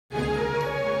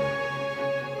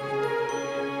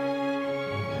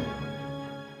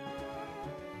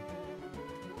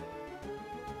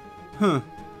Huh.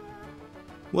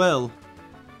 Well,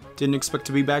 didn't expect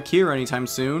to be back here anytime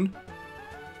soon.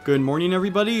 Good morning,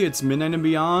 everybody. It's Midnight and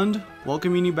Beyond,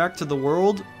 welcoming you back to the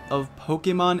world of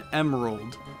Pokemon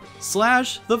Emerald, /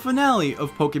 the finale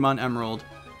of Pokemon Emerald,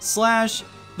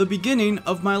 / the beginning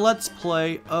of my Let's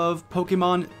Play of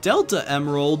Pokemon Delta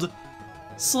Emerald,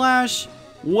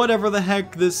 / whatever the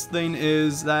heck this thing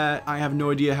is that I have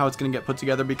no idea how it's going to get put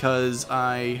together because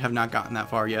I have not gotten that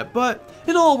far yet, but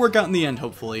it'll all work out in the end,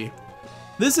 hopefully.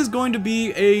 This is going to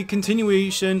be a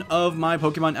continuation of my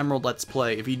Pokemon Emerald Let's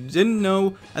Play. If you didn't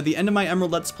know, at the end of my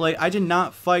Emerald Let's Play, I did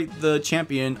not fight the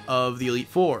champion of the Elite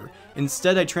Four.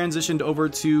 Instead, I transitioned over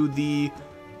to the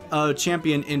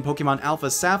champion in Pokemon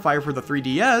Alpha Sapphire for the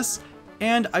 3DS,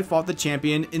 and I fought the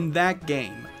champion in that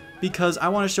game, because I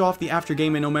want to show off the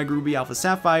aftergame in Omega Ruby Alpha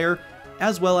Sapphire,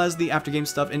 as well as the aftergame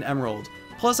stuff in Emerald.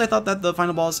 Plus, I thought that the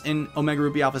final boss in Omega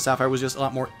Ruby Alpha Sapphire was just a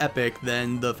lot more epic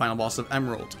than the final boss of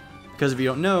Emerald. Because if you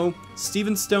don't know,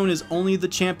 Steven Stone is only the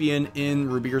champion in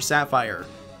Ruby or Sapphire.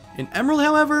 In Emerald,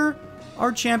 however,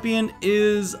 our champion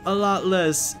is a lot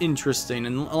less interesting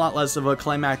and a lot less of a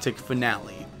climactic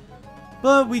finale.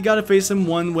 But we gotta face him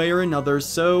one way or another,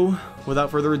 so without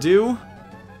further ado,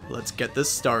 let's get this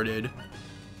started.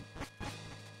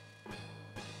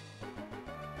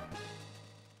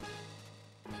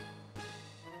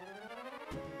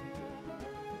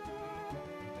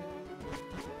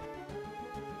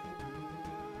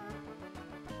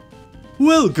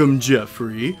 Welcome,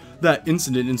 Jeffrey. That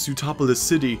incident in Sootopolis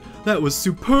City, that was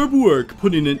superb work,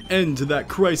 putting an end to that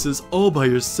crisis all by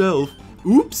yourself.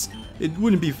 Oops! It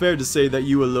wouldn't be fair to say that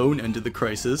you alone ended the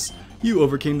crisis. You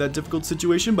overcame that difficult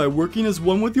situation by working as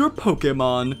one with your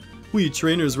Pokémon. We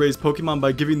trainers raise Pokémon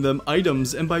by giving them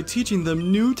items and by teaching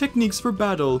them new techniques for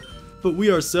battle. But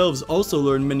we ourselves also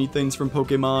learn many things from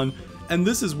Pokémon, and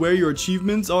this is where your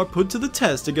achievements are put to the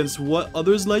test against what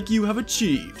others like you have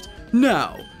achieved.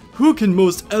 Now, who can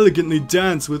most elegantly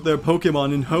dance with their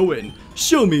Pokemon in Hoenn?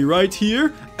 Show me right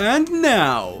here and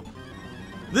now!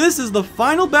 This is the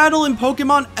final battle in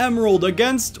Pokemon Emerald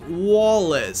against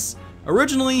Wallace.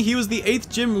 Originally, he was the 8th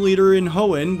gym leader in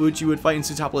Hoenn, which you would fight in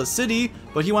Sootopolis City,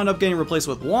 but he wound up getting replaced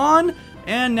with Juan,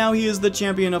 and now he is the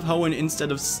champion of Hoenn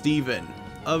instead of Steven.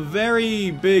 A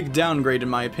very big downgrade in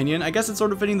my opinion. I guess it's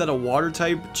sort of fitting that a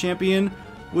water-type champion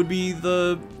would be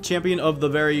the champion of the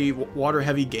very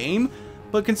water-heavy game.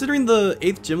 But considering the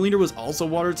 8th gym leader was also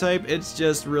water type, it's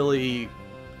just really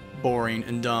boring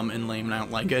and dumb and lame and I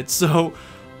don't like it. So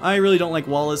I really don't like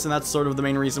Wallace, and that's sort of the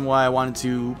main reason why I wanted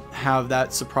to have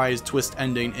that surprise twist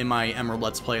ending in my Emerald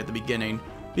Let's Play at the beginning.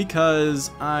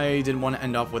 Because I didn't want to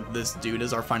end off with this dude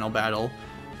as our final battle.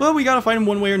 But we gotta fight him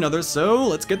one way or another, so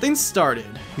let's get things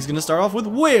started. He's gonna start off with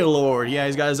Wailord. Yeah,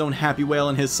 he's got his own Happy Whale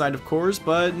on his side, of course,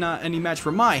 but not any match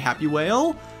for my Happy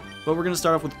Whale. But we're going to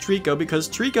start off with Trico, because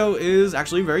Trico is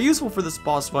actually very useful for this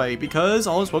boss fight, because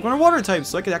all his Pokemon are water types,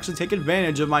 so I could actually take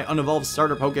advantage of my unevolved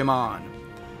starter Pokemon.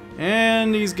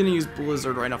 And he's going to use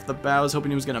Blizzard right off the bat. I was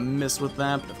hoping he was going to miss with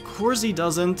that, but of course he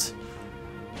doesn't.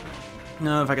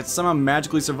 No, if I could somehow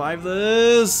magically survive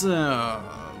this.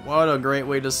 What a great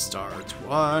way to start.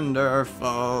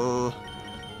 Wonderful.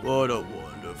 What a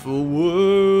wonderful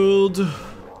world.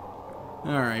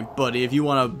 Alright, buddy, if you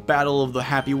want a battle of the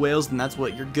Happy Whales, then that's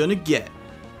what you're gonna get.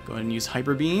 Go ahead and use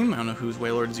Hyper Beam. I don't know whose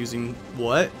Wailord is using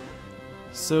what.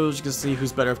 So, just gonna see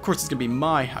who's better. Of course, it's gonna be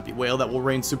my Happy Whale that will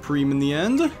reign supreme in the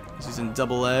end. He's using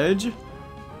Double Edge.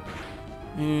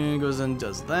 And goes and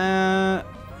does that.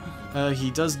 He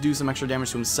does do some extra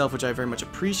damage to himself, which I very much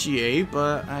appreciate,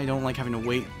 but I don't like having to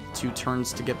wait 2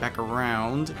 turns to get back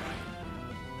around.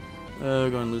 Go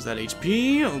and lose that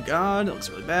HP. Oh god, that looks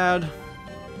really bad.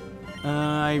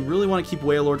 I really want to keep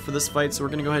Wailord for this fight, so we're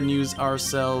going to go ahead and use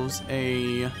ourselves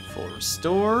a full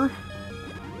restore.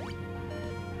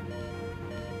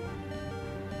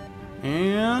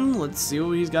 And let's see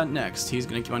what he's got next. He's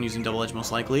going to keep on using Double Edge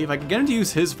most likely. If I could get him to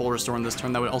use his full restore in this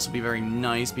turn, that would also be very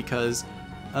nice, because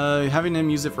having him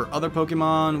use it for other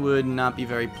Pokemon would not be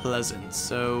very pleasant.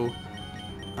 So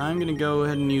I'm going to go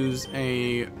ahead and use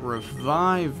a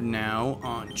Revive now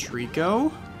on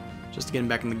Trico, just to get him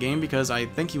back in the game, because I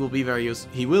think he will be very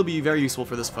useful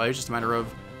for this fight. It's just a matter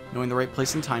of knowing the right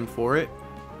place and time for it.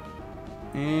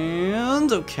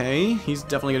 And okay, he's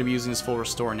definitely going to be using his full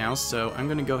restore now, so I'm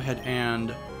going to go ahead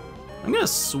and I'm going to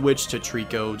switch to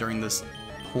Trico during this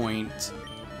point.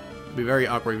 It'd be very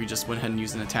awkward if he just went ahead and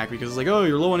used an attack, because it's like, oh,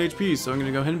 you're low on HP, so I'm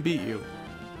going to go ahead and beat you.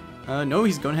 No,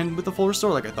 he's going ahead with the full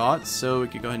restore like I thought, so we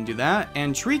could go ahead and do that.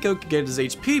 And Trico could get his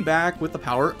HP back with the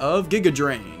power of Giga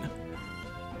Drain.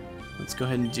 Let's go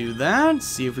ahead and do that,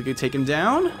 see if we could take him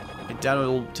down. I doubt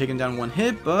it'll take him down one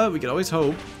hit, but we could always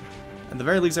hope. At the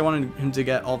very least, I wanted him to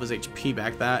get all of his HP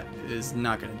back. That is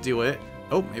not going to do it.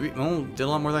 Oh, maybe. Oh, did a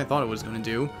lot more than I thought it was going to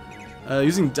do.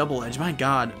 Using Double Edge. My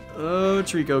god. Oh,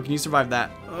 Trico, can you survive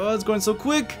that? Oh, it's going so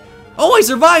quick. Oh, I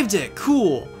survived it.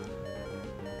 Cool.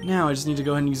 Now I just need to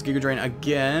go ahead and use Giga Drain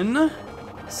again.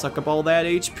 Suck up all that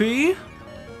HP. And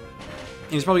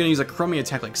he's probably going to use a crummy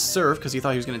attack like Surf because he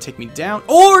thought he was going to take me down.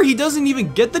 Or he doesn't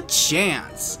even get the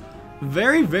chance.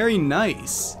 Very, very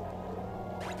nice.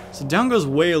 So down goes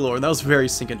Wailord. That was very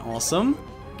stinking awesome.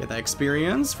 Get that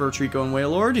experience for Trico and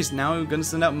Wailord. He's now going to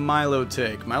send out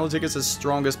Milotic. Milotic is his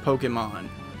strongest Pokemon.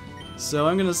 So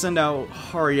I'm going to send out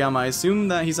Hariyama. I assume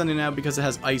that he's sending it out because it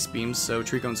has Ice Beam, so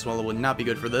Trico and Swallow would not be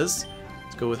good for this.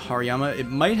 Let's go with Hariyama. It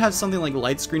might have something like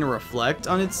Light Screen or Reflect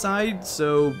on its side,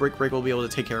 so Brick Break will be able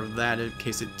to take care of that in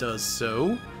case it does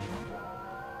so.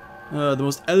 The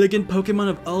most elegant Pokemon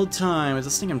of all time. It's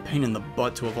a stinking pain in the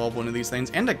butt to evolve one of these things,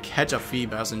 and to catch a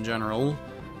Feebas in general.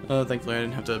 Thankfully I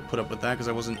didn't have to put up with that because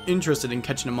I wasn't interested in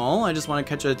catching them all. I just want to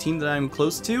catch a team that I'm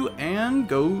close to and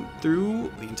go through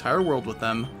the entire world with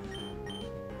them.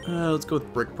 Let's go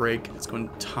with Brick Break. Let's go in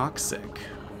Toxic.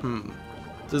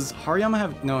 Does Hariyama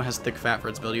have... No, it has Thick Fat for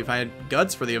its ability. If I had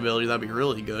Guts for the ability, that'd be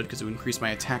really good because it would increase my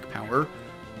attack power.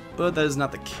 But that is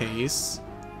not the case.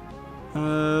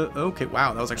 Okay,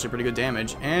 wow, that was actually pretty good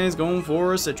damage. And he's going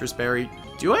for a Citrus Berry.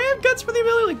 Do I have Guts for the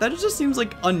ability? Like, that just seems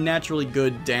like unnaturally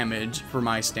good damage for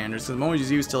my standards, because I'm always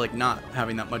used to, like, not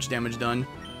having that much damage done.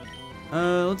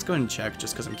 Let's go ahead and check,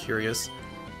 just because I'm curious.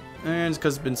 And it's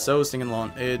because it's been so stinking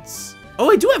long. It's... Oh,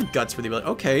 I do have Guts for the ability.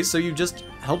 Okay, so you just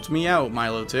helped me out,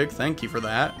 Milotic. Thank you for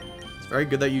that. It's very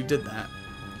good that you did that.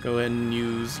 Go ahead and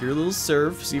use your little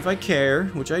Surf, see if I care,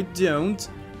 which I don't.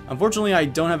 Unfortunately, I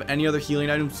don't have any other healing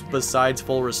items besides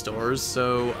full restores,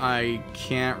 so I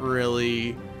can't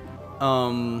really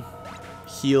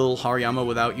heal Hariyama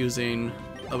without getting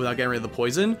rid of the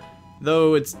poison.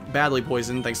 Though it's badly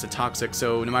poisoned thanks to Toxic,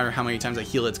 so no matter how many times I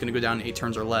heal it, it's going to go down in 8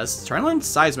 turns or less. Try to learn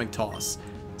Seismic Toss.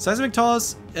 Seismic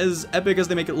Toss, as epic as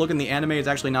they make it look in the anime, it's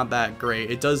actually not that great.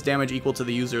 It does damage equal to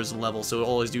the user's level, so it'll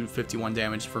always do 51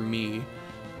 damage for me.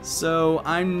 So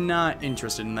I'm not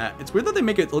interested in that. It's weird that they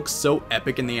make it look so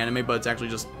epic in the anime, but it's actually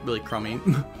just really crummy.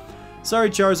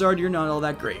 Sorry, Charizard, you're not all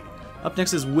that great. Up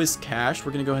next is Whiscash.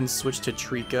 We're going to go ahead and switch to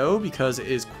Trico because it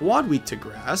is quad weak to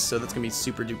grass, so that's going to be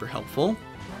super duper helpful.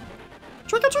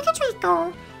 Trico,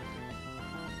 Trico,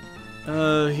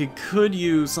 Trico! He could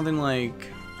use something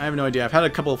like... I have no idea. I've had a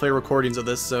couple of play recordings of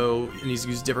this, and he's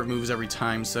used different moves every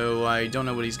time, so I don't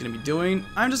know what he's going to be doing.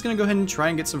 I'm just going to go ahead and try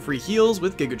and get some free heals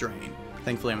with Giga Drain.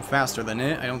 Thankfully, I'm faster than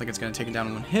it. I don't think it's going to take it down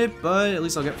in one hit, but at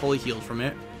least I'll get fully healed from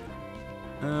it.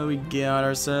 We got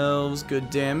ourselves good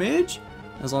damage.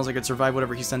 As long as I can survive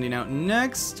whatever he's sending out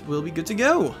next, we'll be good to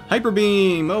go. Hyper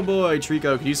Beam! Oh boy,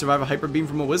 Trico, can you survive a Hyper Beam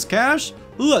from a Whiscash?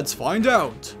 Let's find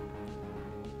out!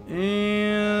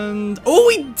 And... Oh,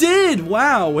 he did!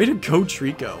 Wow, way to go,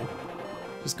 Trico.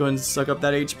 Just go ahead and suck up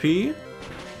that HP.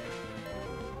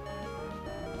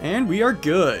 And we are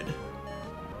good.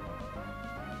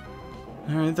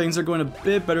 Alright, things are going a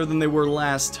bit better than they were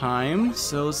last time,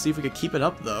 so let's see if we can keep it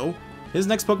up, though. His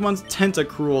next Pokemon's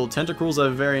Tentacruel. Tentacruel's a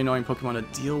very annoying Pokemon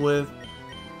to deal with.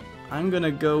 I'm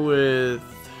gonna go with...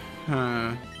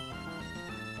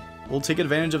 We'll take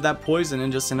advantage of that poison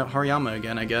and just send out Hariyama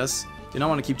again, I guess. Do not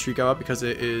want to keep Trico up because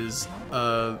it is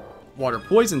water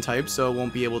poison type, so it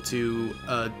won't be able to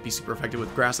be super effective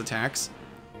with grass attacks.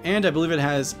 And I believe it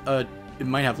has it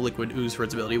might have Liquid Ooze for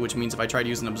its ability, which means if I try to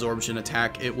use an absorption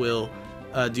attack, it will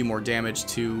do more damage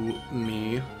to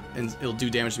me, and it'll do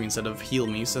damage to me instead of heal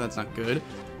me, so that's not good.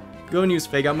 Go and use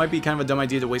Fake Out. Might be kind of a dumb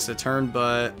idea to waste a turn,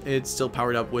 but it's still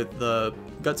powered up with the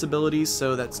Guts ability,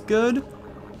 so that's good.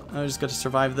 I just got to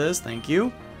survive this, thank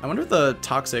you. I wonder if the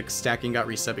Toxic stacking got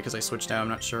reset because I switched out, I'm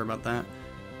not sure about that.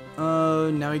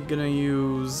 Now we're gonna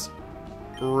use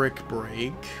Brick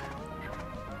Break.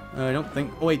 I don't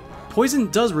think... Oh wait, Poison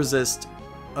does resist.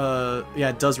 Yeah,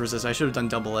 it does resist. I should have done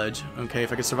Double Edge. Okay,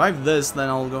 if I could survive this, then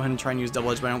I'll go ahead and try and use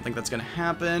Double Edge, but I don't think that's gonna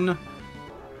happen.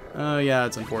 Yeah,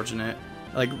 it's unfortunate.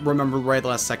 Like, remember right at the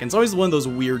last second. It's always one of those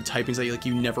weird typings that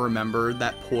you never remember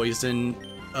that Poison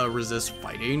resists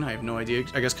fighting. I have no idea.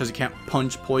 I guess because you can't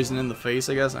punch Poison in the face,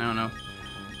 I guess. I don't know.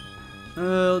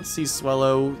 Let's see,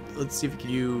 Swallow. Let's see if we can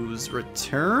use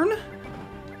Return.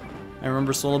 I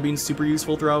remember Swallow being super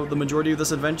useful throughout the majority of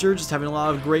this adventure, just having a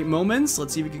lot of great moments.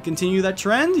 Let's see if we can continue that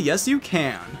trend. Yes, you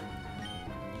can.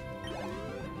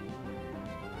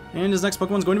 And his next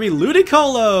Pokemon's going to be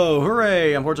Ludicolo!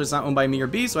 Hooray! Unfortunately, it's not owned by me or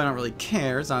B, so I don't really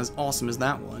care. It's not as awesome as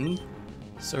that one.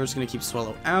 So we're just going to keep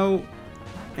Swallow out.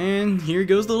 And here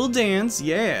goes the little dance.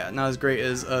 Yeah, not as great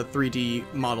as a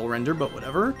 3D model render, but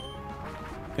whatever.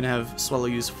 Gonna have Swallow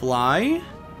use Fly.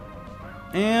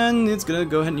 And it's gonna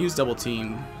go ahead and use Double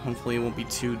Team. Hopefully it won't be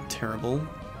too terrible.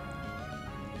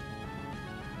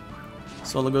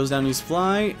 Swallow goes down and use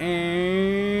Fly,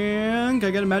 and can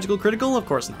I get a magical critical? Of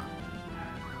course not.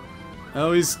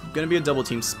 Oh, he's gonna be a Double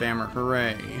Team spammer,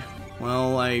 hooray.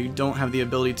 Well, I don't have the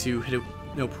ability to hit it,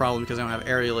 no problem, because I don't have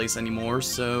Aerial Ace anymore,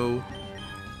 so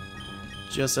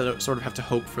just sort of have to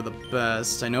hope for the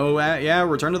best. I know, yeah,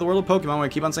 Return to the World of Pokemon, I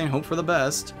keep on saying hope for the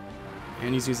best.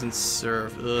 And he's using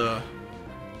Surf, ugh.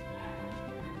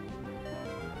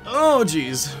 Oh,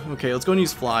 jeez. Okay, let's go and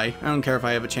use Fly. I don't care if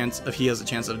I have a chance, if he has a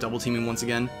chance of double teaming once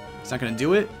again. He's not gonna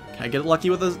do it. Can I get lucky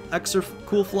with an extra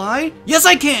cool Fly? Yes,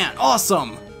 I can!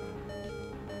 Awesome!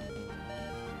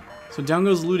 So down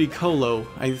goes Ludicolo.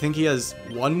 I think he has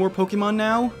one more Pokemon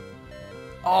now?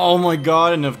 Oh my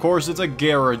god, and of course it's a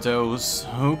Gyarados.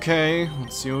 Okay,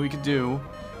 let's see what we can do.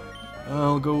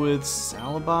 I'll go with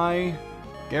Celebi.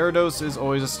 Gyarados is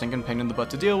always a stinking pain in the butt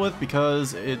to deal with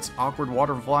because its awkward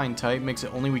water flying type makes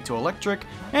it only weak to electric,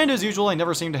 and as usual I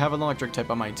never seem to have an electric type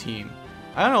on my team.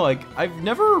 I don't know, like, I've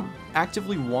never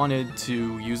actively wanted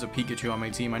to use a Pikachu on my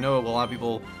team. I know a lot of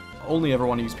people only ever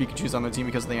want to use Pikachus on their team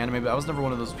because of the anime, but I was never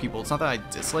one of those people. It's not that I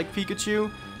dislike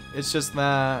Pikachu, it's just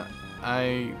that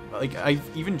I've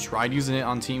even tried using it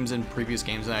on teams in previous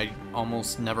games and I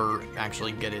almost never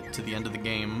actually get it to the end of the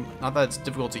game. Not that it's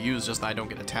difficult to use, just that I don't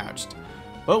get attached.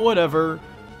 But whatever,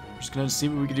 we're just gonna see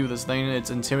what we can do with this thing. It's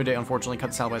Intimidate, unfortunately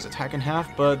cuts Celebi's attack in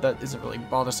half, but that isn't really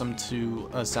bothersome to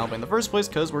Celebi in the first place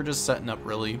because we're just setting up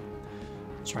really.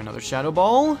 Let's try another Shadow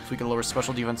Ball. If we can lower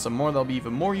special defense some more, that'll be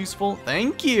even more useful.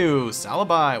 Thank you,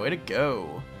 Celebi, way to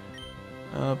go.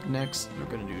 Up next, we're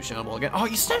gonna do Shadow Ball again. Oh,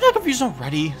 you started out confused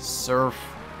already. Surf.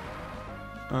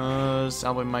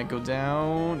 Celebi might go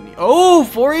down. Oh,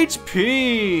 4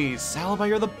 HP! Celebi,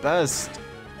 you're the best.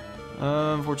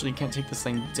 Unfortunately, you can't take this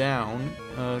thing down,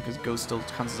 because Ghost still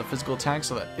counts as a physical attack,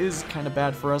 so that is kind of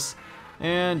bad for us.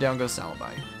 And down goes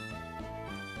Celebi.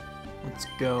 Let's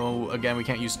go. Again, we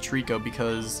can't use Trico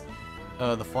because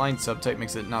the flying subtype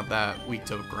makes it not that weak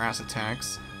to grass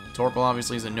attacks. Torkoal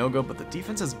obviously is a no-go, but the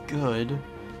defense is good.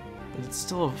 But it's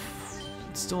still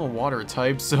a water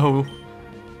type, so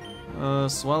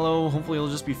Swallow, hopefully it'll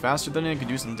just be faster than it, can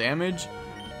do some damage.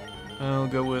 I'll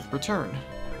go with Return.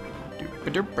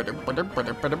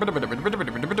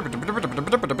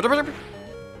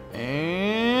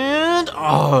 And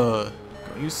go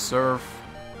use Surf.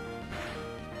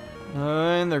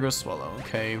 And there goes Swallow.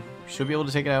 Okay, should be able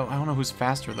to take it out. I don't know who's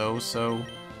faster though, so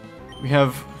we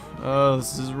have.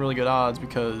 This is really good odds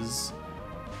because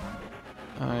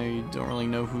I don't really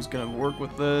know who's gonna work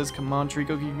with this. Come on,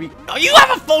 Trico, can you beat? Oh, you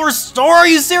have a full restore? Are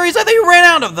you serious? I thought you ran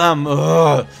out of them.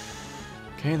 Ugh.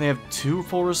 Okay, they have 2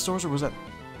 full restores, or was that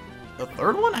the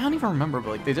third one? I don't even remember,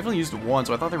 but like they definitely used 1,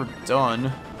 so I thought they were done.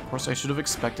 Of course, I should have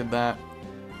expected that.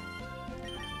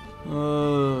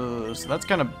 So that's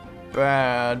kind of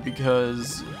bad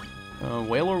because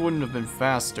Wailord wouldn't have been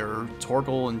faster.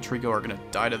 Torkoal and Trico are gonna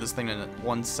die to this thing in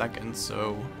 1 second,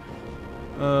 so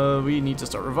we need to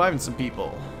start reviving some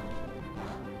people.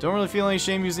 Don't really feel any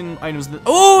shame using items that—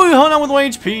 oh, you hung on with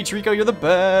 1 HP! Trico, you're the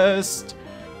best!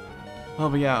 Oh,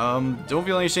 but yeah, don't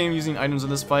feel any shame using items in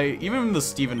this fight. Even the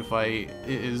Steven fight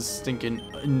is stinking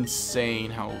insane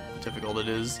how difficult it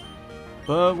is.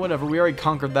 But whatever, we already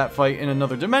conquered that fight in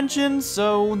another dimension,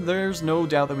 so there's no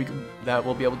doubt that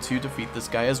we'll be able to defeat this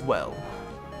guy as well.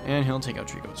 And he'll take out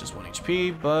Trico with just 1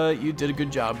 HP, but you did a good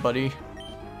job, buddy.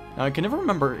 Now, I can never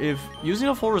remember if using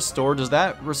a full restore, does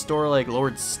that restore like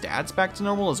lowered stats back to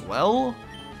normal as well?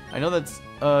 I know that's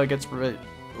gets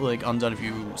like undone if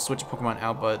you switch a Pokemon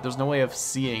out, but there's no way of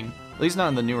seeing, at least not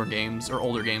in the newer games or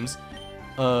older games,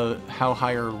 how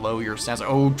high or low your stats are.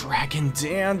 Oh, Dragon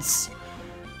Dance!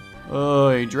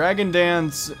 Dragon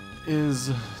Dance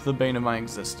is the bane of my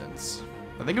existence.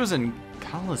 I think it was in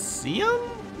Coliseum,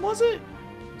 was it?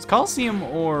 It's Coliseum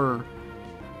or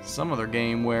some other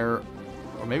game where,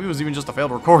 or maybe it was even just a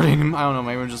failed recording. I don't know,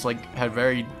 maybe it just like had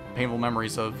very painful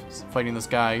memories of fighting this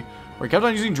guy, where he kept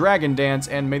on using Dragon Dance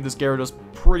and made this Gyarados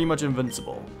pretty much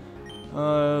invincible.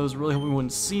 I was really hoping we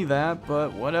wouldn't see that,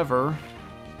 but whatever.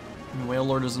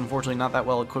 Wailord is unfortunately not that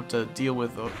well equipped to deal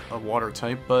with a water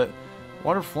type, but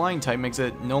Water Flying type makes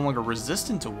it no longer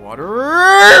resistant to water.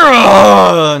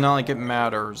 Not like it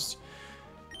matters.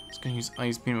 It's gonna use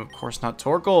Ice Beam, of course, not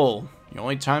Torkoal. The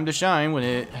only time to shine when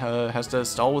it has to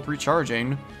stall with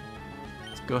recharging.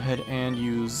 Let's go ahead and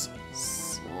use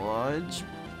Sludge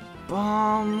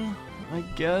Bomb, I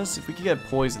guess. If we could get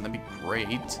Poison, that'd be great.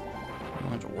 I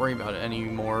don't have to worry about it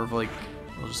anymore. Like,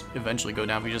 we'll just eventually go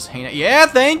down if we just hang it. Yeah,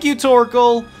 thank you,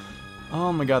 Torkoal!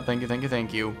 Oh my god, thank you, thank you,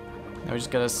 thank you. Now we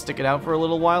just gotta stick it out for a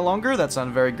little while longer. That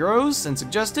sounded very gross and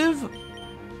suggestive.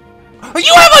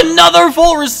 You have another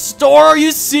full restore? Are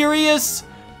you serious?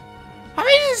 How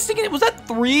many is he thinking? Was that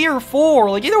 3 or 4?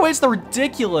 Like, either way, it's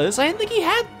ridiculous. I didn't think he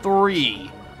had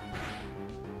 3.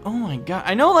 Oh my god.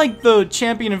 I know, like, the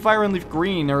champion and Fire and Leaf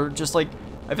Green are just, like...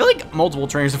 I feel like multiple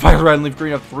trainers of Fire Red and Leaf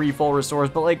Green have 3 full restores,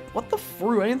 but, like, what the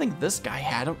fruit? I didn't think this guy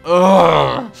had them.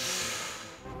 Ugh.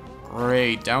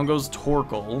 Great. Down goes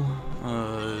Torkoal.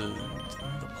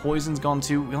 The poison's gone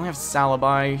too. We only have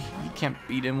Salabai. You can't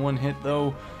beat him one hit,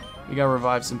 though. We gotta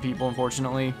revive some people,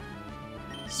 unfortunately.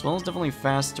 Swell's definitely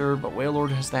faster, but Wailord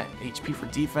has that HP for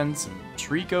defense, and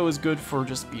Trico is good for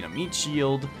just being a meat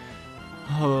shield.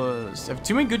 I have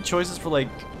too many good choices for, like,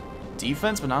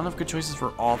 defense, but not enough good choices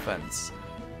for offense.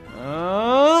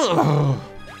 Let's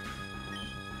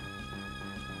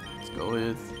go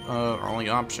with our only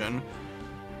option.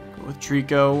 Go with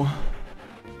Trico.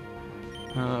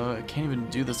 I can't even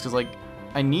do this because, like,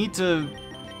 I need to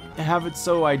have it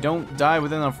so I don't die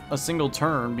within a single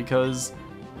turn, because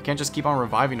I can't just keep on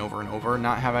reviving over and over and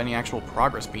not have any actual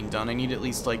progress being done. I need at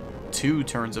least, like, 2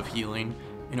 turns of healing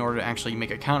in order to actually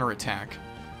make a counterattack.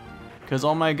 Because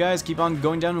all my guys keep on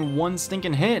going down in 1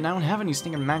 stinking hit, and I don't have any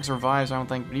stinking max revives, I don't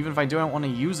think. But even if I do, I don't want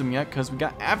to use them yet, because we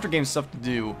got after-game stuff to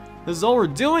do. This is all we're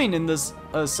doing in this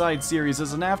side series,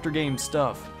 is an after-game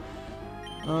stuff.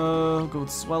 Go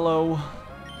with Swellow.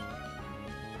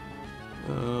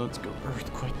 Let's go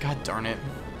Earthquake, god darn it.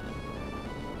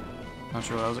 Not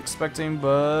sure what I was expecting,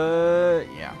 but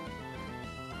yeah.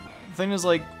 The thing is,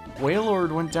 like,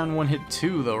 Wailord went down 1 hit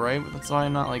too, though, right? That's why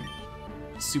I'm not, like,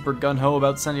 super gun-ho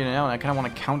about sending it out, and I kind of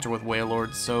want to counter with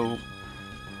Wailord, so...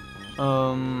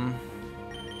 Go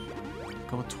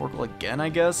with Torkoal again, I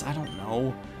guess? I don't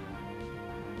know.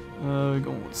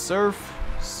 Going with Surf.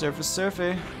 Surf is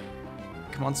surfy.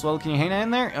 Come on, Swell, can you hang that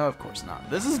in there? Oh, of course not.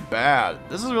 This is bad.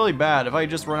 This is really bad. If I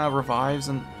just run out of revives,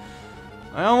 and...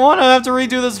 I don't want to have to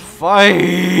redo this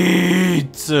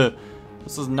fight!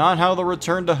 This is not how the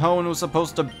return to Hoenn was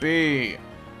supposed to be.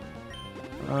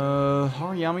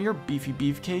 Hariyama, you're a beefy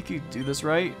beefcake. You do this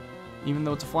right. Even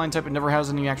though it's a flying type, it never has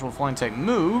any actual flying type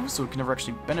moves, so it can never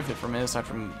actually benefit from it, aside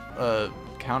from,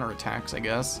 counterattacks, I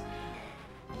guess.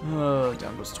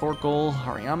 Down goes Torkoal.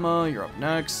 Hariyama, you're up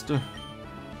next.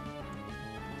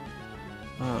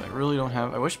 I really don't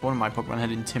have... I wish one of my Pokemon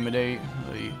had Intimidate.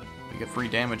 You get free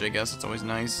damage, I guess. It's always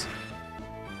nice.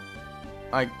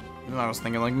 I was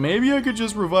thinking, like, maybe I could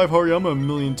just revive Hariyama a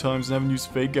million times and have him use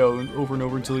Fake Out over and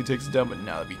over until he takes it down, but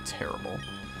no, that'd be terrible.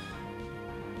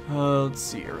 Let's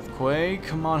see, Earthquake.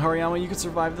 Come on, Hariyama, you can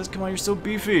survive this. Come on, you're so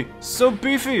beefy. So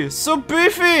beefy! So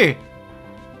beefy!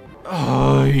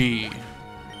 Oh,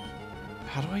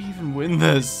 how do I even win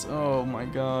this? Oh my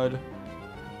god.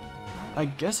 I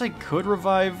guess I could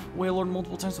revive Wailord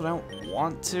multiple times, but I don't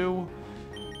want to.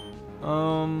 I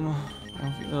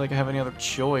don't feel like I have any other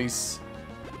choice.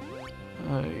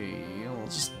 I'll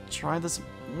just try this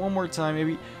one more time,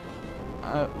 maybe.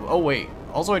 Oh wait.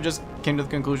 Also, I just came to the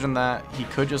conclusion that he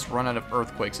could just run out of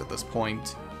Earthquakes at this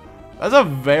point. That's a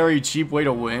very cheap way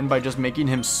to win, by just making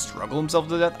him struggle himself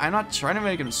to death. I'm not trying to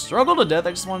make him struggle to death, I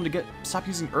just wanted to stop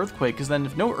using Earthquake, because then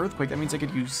if no Earthquake, that means I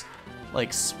could use,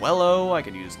 like, Swellow, I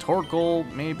could use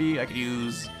Torkoal, maybe, I could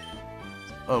use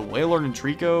Wailord and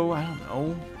Trico, I don't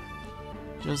know.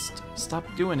 Just stop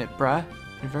doing it, bruh.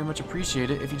 I'd very much appreciate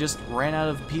it if you just ran out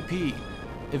of PP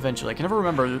eventually. I can never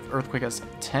remember if Earthquake has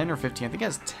 10 or 15. I think it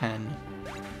has 10.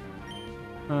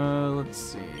 Let's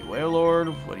see.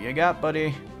 Wailord, what do you got,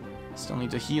 buddy? Still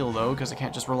need to heal, though, because I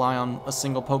can't just rely on a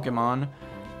single Pokemon.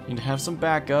 Need to have some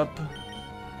backup.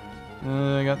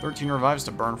 I got 13 revives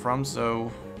to burn from,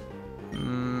 so...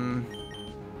 who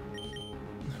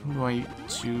do I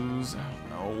choose? I don't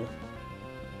know.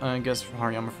 I guess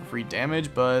Hariyama for free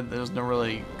damage, but there's no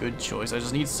really good choice. I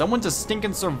just need someone to stink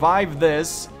and survive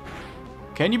this.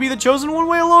 Can you be the chosen one,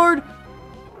 Wailord?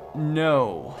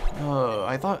 No.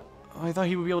 I thought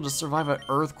he would be able to survive an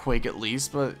Earthquake at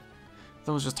least, but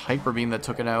that was just Hyper Beam that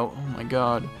took it out. Oh my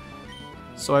god.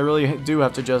 So I really do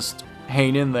have to just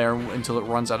hang in there until it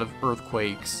runs out of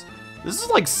Earthquakes. This is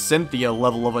like Cynthia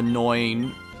level of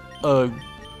annoying,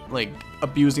 like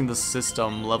abusing the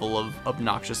system level of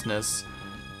obnoxiousness.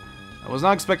 I was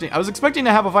expecting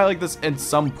to have a fight like this at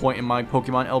some point in my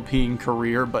Pokemon LPing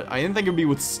career, but I didn't think it'd be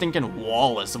with stinking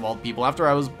Wallace of all people. After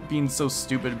I was being so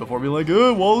stupid before, be like,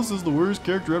 Wallace is the worst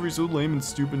character ever, he's so lame and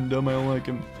stupid and dumb, I don't like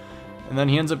him. And then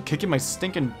he ends up kicking my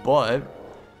stinking butt.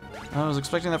 I was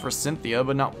expecting that for Cynthia,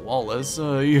 but not Wallace.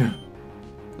 Yeah.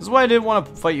 This is why I didn't want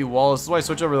to fight you, Wallace. This is why I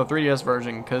switched over to the 3DS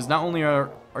version, because not only are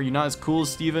you not as cool as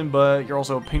Steven, but you're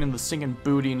also a pain in the stinking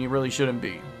booty, and you really shouldn't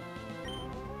be.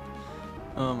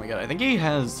 Oh my god, I think he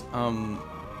has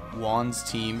Juan's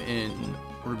team in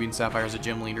Ruby and Sapphire as a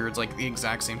gym leader. It's like the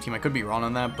exact same team. I could be wrong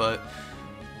on that, but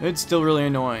it's still really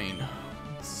annoying.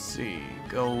 Let's see,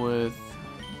 go with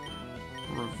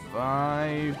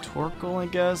Revive Torkoal, I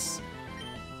guess.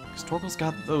 Because Torkoal's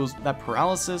got that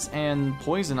paralysis and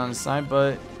poison on his side,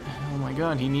 but oh my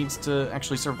god, he needs to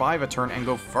actually survive a turn and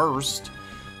go first,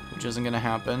 which isn't gonna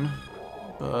happen.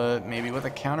 But maybe with a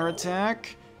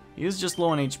counterattack? He is just low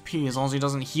on HP, as long as he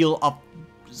doesn't heal up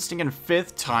stinking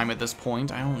 5th time at this point.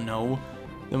 I don't know.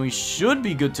 Then we should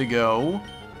be good to go.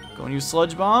 Go and use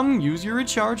Sludge Bomb, use your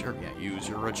recharge, or yeah, use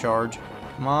your recharge.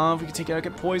 Come on, if we can take it out,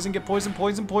 get poison, poison.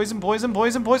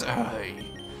 Ay.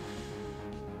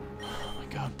 Oh my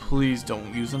god, please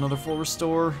don't use another full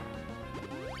restore.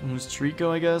 Use Trico,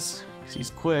 I guess, because he's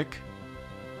quick.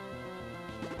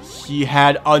 He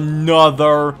had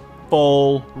another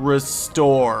full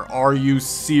restore. Are you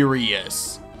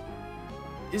serious?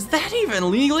 Is that even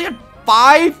legal? He had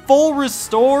 5 full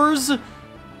restores?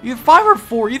 Either 5 or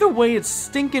 4. Either way, it's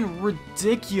stinking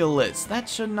ridiculous. That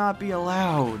should not be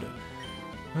allowed.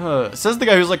 Says the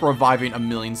guy who's like reviving a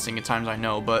million stinking times, I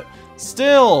know, but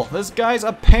still, this guy's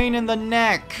a pain in the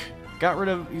neck. Got rid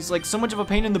of, he's like so much of a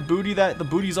pain in the booty that the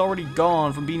booty's already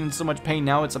gone from being in so much pain.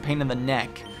 Now it's a pain in the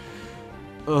neck.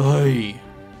 Ugh.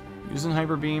 Using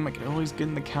Hyper Beam, I can always get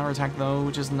in the counterattack though,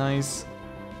 which is nice.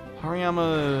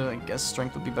 Hariyama, I guess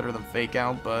strength would be better than Fake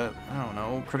Out, but I don't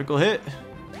know. Critical hit,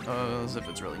 as if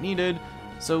it's really needed.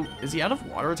 So, is he out of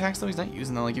water attacks though? He's not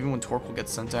using them, like even when Torkoal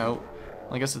gets sent out.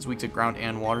 Well, I guess it's weak to ground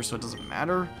and water, so it doesn't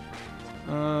matter.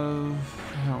 I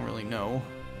don't really know.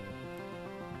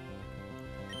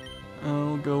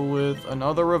 I'll go with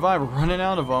another revive. We're running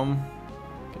out of them.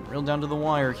 Getting real down to the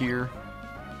wire here.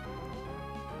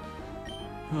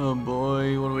 Oh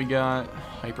boy, what do we got?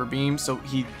 Hyper Beam. So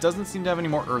he doesn't seem to have any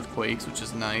more earthquakes, which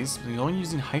is nice. But he's only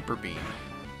using Hyper Beam.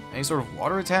 Any sort of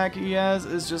water attack he has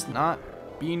is just not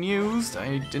being used.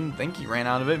 I didn't think he ran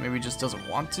out of it. Maybe he just doesn't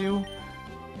want to.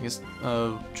 I guess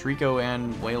Trico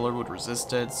and Wailord would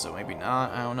resist it, so maybe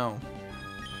not. I don't know.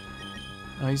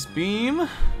 Ice Beam.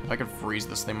 If I could freeze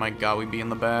this thing, my god, we'd be in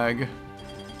the bag.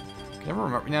 I can never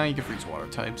remember. Now you can freeze water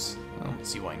types. I don't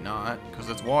see why not, because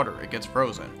it's water. It gets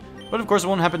frozen. But of course, it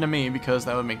won't happen to me because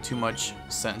that would make too much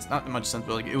sense. Not much sense,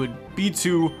 but like it would be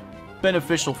too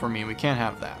beneficial for me. We can't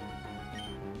have that.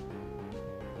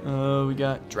 We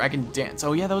got Dragon Dance.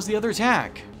 Oh yeah, that was the other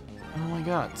attack. Oh my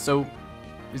god. So,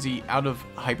 is he out of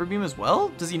Hyper Beam as well?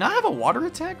 Does he not have a water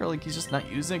attack, or like he's just not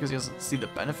using it because he doesn't see the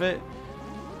benefit?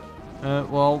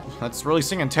 Well, that's really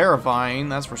stinging terrifying,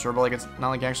 that's for sure. But like, it's not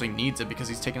like he actually needs it because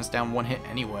he's taking us down 1 hit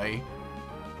anyway.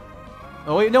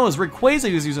 Oh wait, no, it was Rayquaza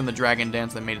who was using the Dragon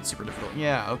Dance that made it super difficult.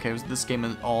 Yeah, okay, it was this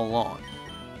game all along.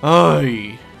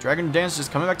 Oy! Dragon Dance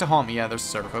just coming back to haunt me. Yeah, there's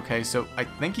Surf. Okay, so I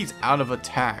think he's out of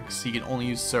attacks. He can only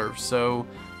use Surf, so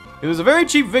it was a very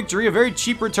cheap victory, a very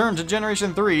cheap return to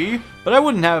Generation 3, but I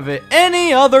wouldn't have it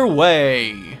any other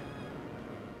way.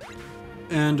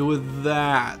 And with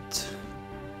that,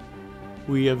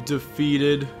 we have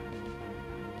defeated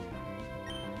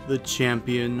the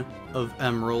champion of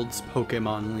Emerald's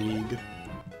Pokemon League.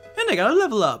 And I got a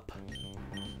level up!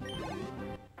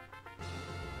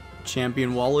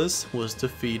 Champion Wallace was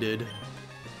defeated.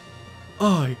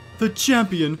 I, the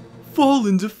champion, fall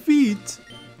in defeat!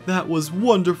 That was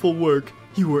wonderful work.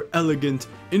 You were elegant,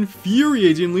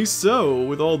 infuriatingly so,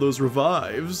 with all those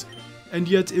revives. And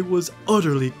yet it was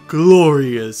utterly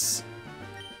glorious.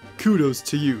 Kudos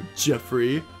to you,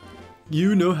 Jeffrey.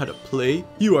 You know how to play.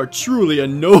 You are truly a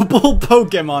noble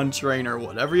Pokemon trainer,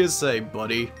 whatever you say,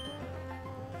 buddy.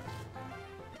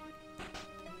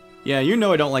 Yeah, you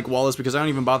know I don't like Wallace because I don't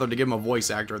even bother to give him a voice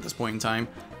actor at this point in time.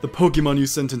 The Pokemon you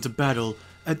sent into battle,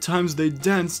 at times they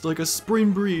danced like a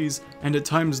spring breeze, and at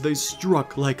times they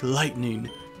struck like lightning.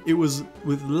 It was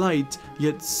with light,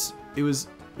 yet it was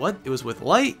with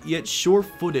light, yet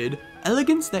sure-footed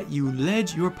elegance that you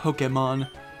led your Pokemon.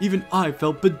 Even I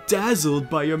felt bedazzled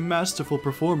by your masterful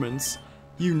performance.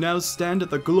 You now stand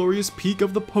at the glorious peak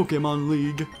of the Pokemon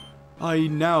League. I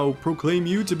now proclaim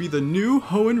you to be the new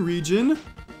Hoenn region.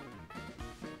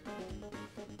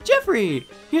 Jeffrey,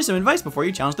 here's some advice before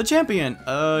you challenge the champion.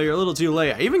 You're a little too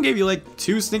late. I even gave you like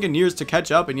 2 stinking years to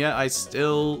catch up, and yet I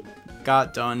still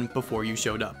got done before you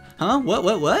showed up. Huh?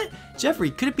 What?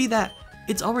 Jeffrey, could it be that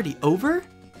it's already over?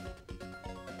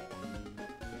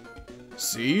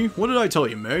 See? What did I tell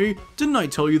you, May? Didn't I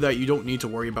tell you that you don't need to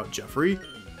worry about Jeffrey?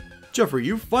 Jeffrey,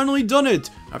 you've finally done it!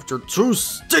 After 2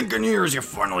 stinking years, you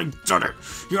finally done it!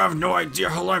 You have no idea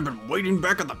how long I've been waiting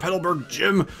back at the Petalburg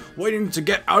gym, waiting to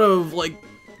get out of, like,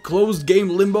 closed game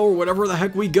limbo or whatever the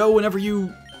heck we go whenever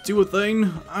you do a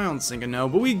thing? I don't think I know,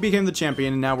 but we became the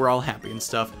champion and now we're all happy and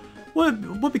stuff.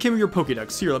 What became of your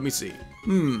Pokédex? Here, let me see.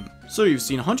 So you've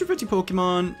seen 150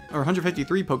 Pokemon, or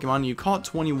 153 Pokemon, and you caught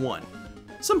 21.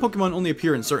 Some Pokemon only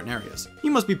appear in certain areas.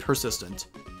 You must be persistent.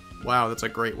 Wow, that's a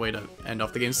great way to end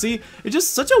off the game. See, it's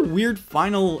just such a weird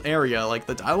final area. Like,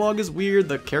 the dialogue is weird,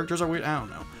 the characters are weird, I don't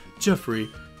know. Jeffrey,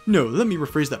 no, let me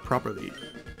rephrase that properly.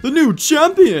 The new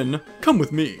champion! Come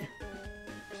with me.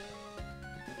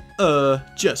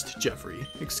 Just Jeffrey.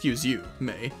 Excuse you,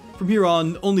 May. From here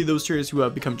on, only those trainers who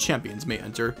have become champions may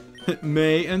enter.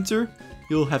 May enter?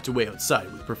 You'll have to wait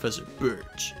outside with Professor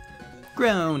Birch.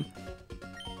 Grown.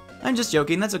 I'm just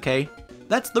joking, that's okay.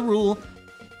 That's the rule.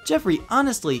 Jeffrey,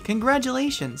 honestly,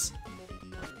 congratulations.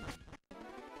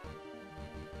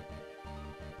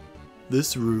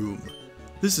 This room.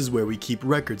 This is where we keep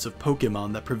records of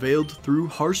Pokemon that prevailed through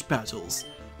harsh battles.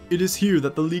 It is here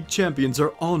that the League champions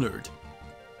are honored.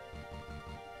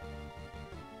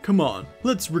 Come on,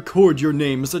 let's record your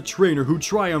name as a trainer who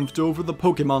triumphed over the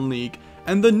Pokemon League,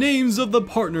 and the names of the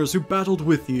partners who battled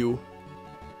with you.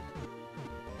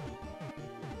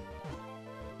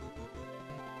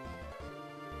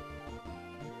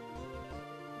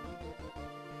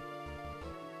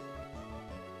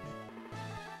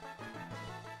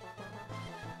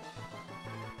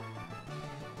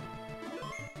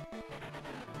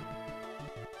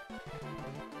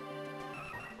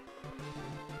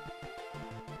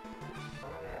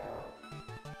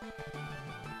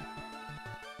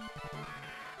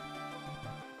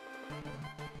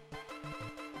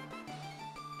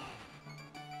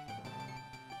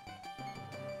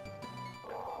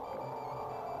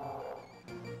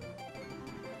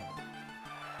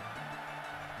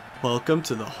 Welcome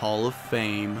to the Hall of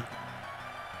Fame.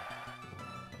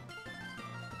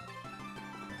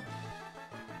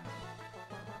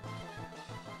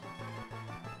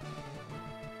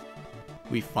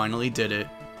 We finally did it.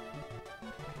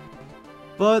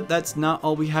 But that's not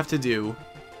all we have to do.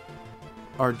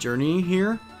 Our journey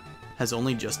here has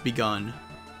only just begun.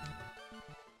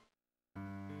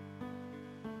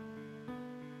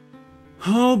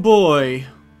 Oh boy,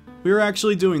 we're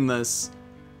actually doing this.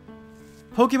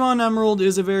 Pokemon Emerald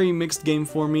is a very mixed game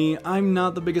for me. I'm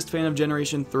not the biggest fan of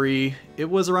Generation 3. It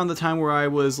was around the time where I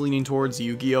was leaning towards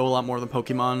Yu-Gi-Oh! A lot more than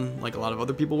Pokemon, like a lot of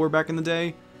other people were back in the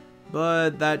day.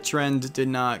 But that trend did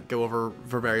not go over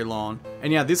for very long.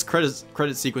 And yeah, this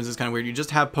credit sequence is kind of weird. You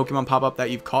just have Pokemon pop up that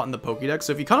you've caught in the Pokédex.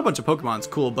 So if you caught a bunch of Pokemon, it's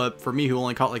cool. But for me, who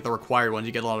only caught like the required ones,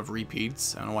 you get a lot of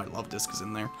repeats. I don't know why Love Disc is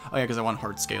in there. Oh yeah, because I want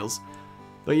heart scales.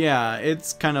 But yeah,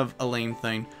 it's kind of a lame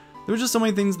thing. There were just so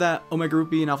many things that Omega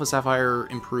Ruby and Alpha Sapphire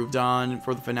improved on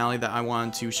for the finale that I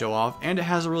wanted to show off, and it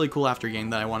has a really cool after game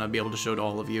that I want to be able to show to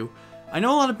all of you. I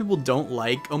know a lot of people don't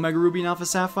like Omega Ruby and Alpha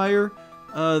Sapphire.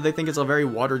 They think it's a very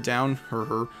watered down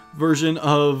version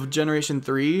of Generation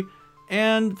 3,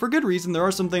 and for good reason. There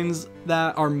are some things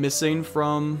that are missing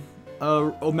from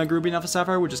Omega Ruby and Alpha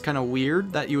Sapphire, which is kind of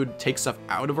weird that you would take stuff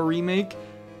out of a remake.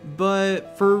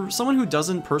 But for someone who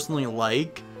doesn't personally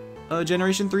like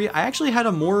Generation 3, I actually had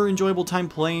a more enjoyable time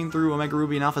playing through Omega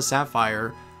Ruby and Alpha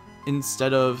Sapphire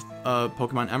instead of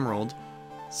Pokemon Emerald.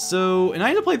 So, and I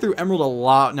had to play through Emerald a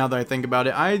lot now that I think about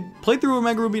it. I played through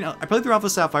Omega Ruby, I played through Alpha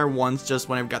Sapphire once just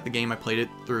when I got the game. I played it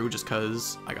through just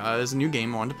because I got it as a new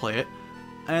game, I wanted to play it.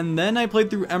 And then I played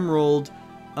through Emerald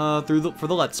for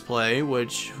the Let's Play,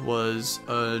 which was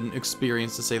an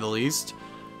experience to say the least.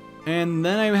 And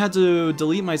then I had to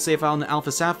delete my save file in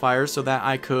Alpha Sapphire so that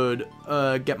I could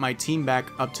get my team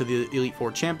back up to the Elite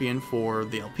Four champion for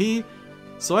the LP.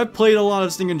 So I played a lot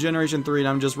of stinking Generation 3 and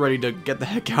I'm just ready to get the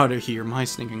heck out of here, my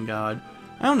stinking god.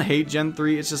 I don't hate Gen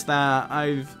 3, it's just that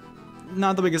I've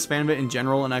not the biggest fan of it in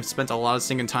general, and I've spent a lot of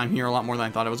stinking time here, a lot more than I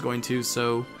thought I was going to,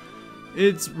 so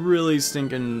it's really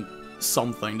stinking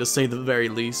something, to say the very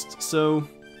least. So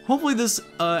hopefully this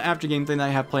after game thing that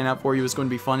I have planned out for you is going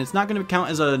to be fun. It's not going to count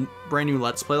as a brand new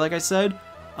Let's Play, like I said.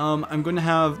 I'm going to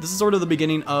have, this is sort of the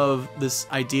beginning of this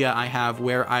idea I have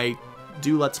where I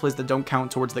do Let's Plays that don't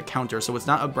count towards the counter. So it's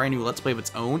not a brand new Let's Play of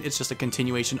its own, it's just a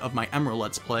continuation of my Emerald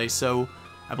Let's Play. So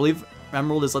I believe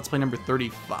Emerald is Let's Play number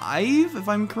 35, if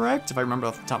I'm correct. If I remember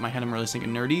off the top of my head, I'm really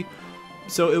thinking nerdy.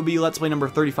 So it'll be Let's Play number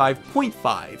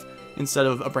 35.5 instead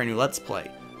of a brand new Let's Play.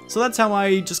 So that's how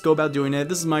I just go about doing it.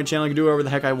 This is my channel, I can do whatever the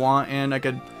heck I want, and I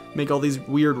could make all these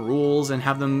weird rules and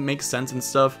have them make sense and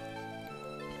stuff.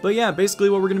 But yeah,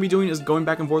 basically what we're going to be doing is going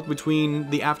back and forth between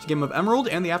the after game of Emerald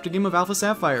and the after game of Alpha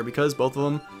Sapphire, because both of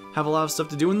them have a lot of stuff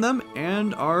to do in them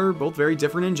and are both very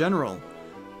different in general.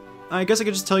 I guess I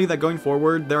could just tell you that going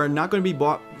forward, there are not going to be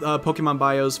Pokemon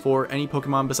bios for any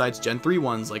Pokemon besides Gen 3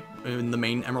 ones, like in the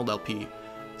main Emerald LP.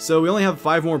 So we only have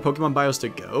 5 more Pokemon bios to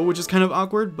go, which is kind of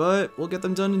awkward, but we'll get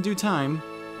them done in due time.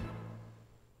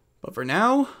 But for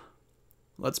now,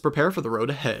 let's prepare for the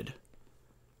road ahead.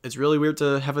 It's really weird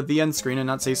to have a the end screen and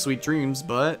not say sweet dreams,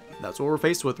 but that's what we're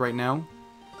faced with right now.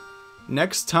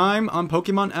 Next time on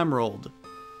Pokemon Emerald,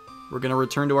 we're gonna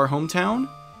return to our hometown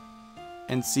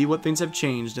and see what things have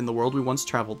changed in the world we once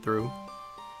traveled through.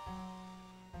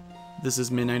 This is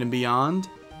Midnight and Beyond,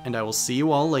 and I will see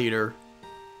you all later.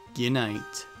 Good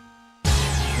night.